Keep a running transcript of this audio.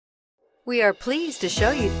We are pleased to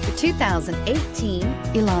show you the 2018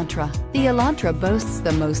 Elantra. The Elantra boasts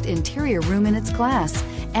the most interior room in its class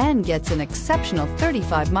and gets an exceptional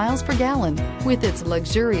 35 miles per gallon. With its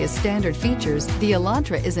luxurious standard features, the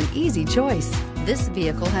Elantra is an easy choice. This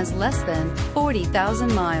vehicle has less than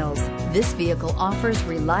 40,000 miles. This vehicle offers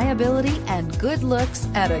reliability and good looks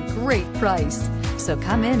at a great price. So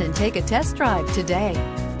come in and take a test drive today.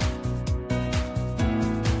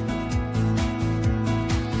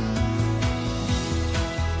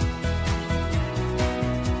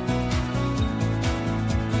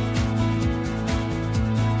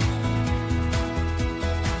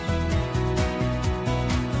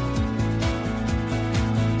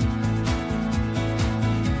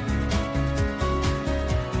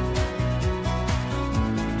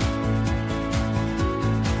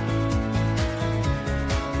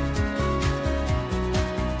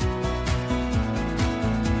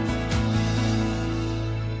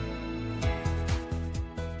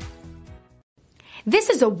 This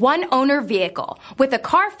is a one-owner vehicle with a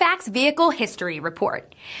Carfax Vehicle History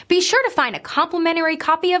Report. Be sure to find a complimentary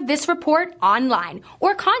copy of this report online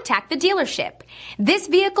or contact the dealership. This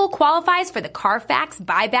vehicle qualifies for the Carfax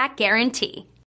Buyback Guarantee.